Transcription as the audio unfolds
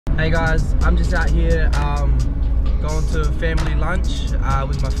Hey guys, I'm just out here going to family lunch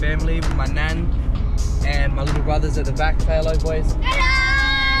with my family, with my nan and my little brothers at the back. Say hello, boys.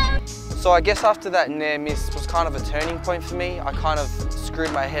 Hello! So I guess after that near miss was kind of a turning point for me. I kind of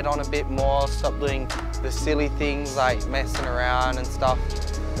screwed my head on a bit more, stopped doing the silly things like messing around and stuff.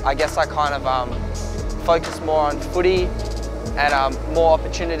 I guess I kind of focused more on footy, and more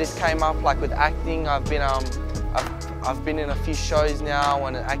opportunities came up, like with acting. I've been in a few shows now,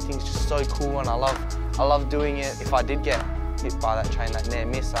 and acting's just so cool, and I love doing it. If I did get hit by that train, that near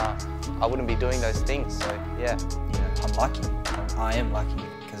miss, I wouldn't be doing those things. So yeah. I'm lucky. I am lucky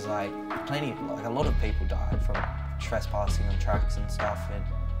because a lot of people died from trespassing on tracks and stuff,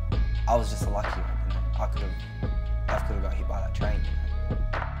 and I was just a lucky one. You know? I could have got hit by that train. You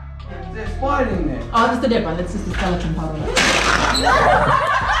know? There's a spider in there. Oh, that's the dead one. That's just the skeleton part of it.